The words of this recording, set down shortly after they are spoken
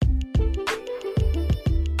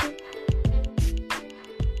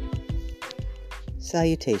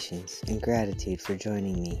Salutations and gratitude for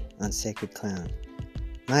joining me on Sacred Clown,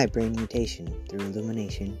 my brain mutation through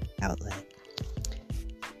illumination outlet.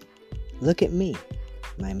 Look at me,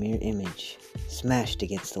 my mere image, smashed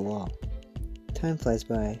against the wall. Time flies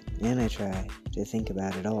by, and I try to think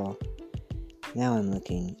about it all. Now I'm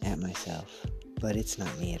looking at myself, but it's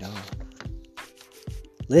not me at all.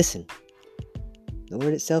 Listen! The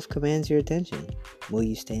word itself commands your attention. Will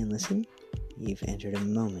you stay and listen? You've entered a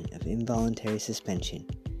moment of involuntary suspension.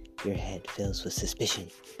 Your head fills with suspicion.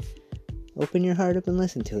 Open your heart up and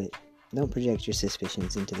listen to it. Don't project your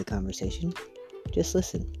suspicions into the conversation. Just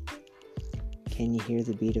listen. Can you hear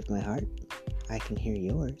the beat of my heart? I can hear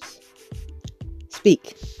yours.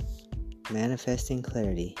 Speak. Manifesting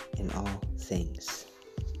clarity in all things.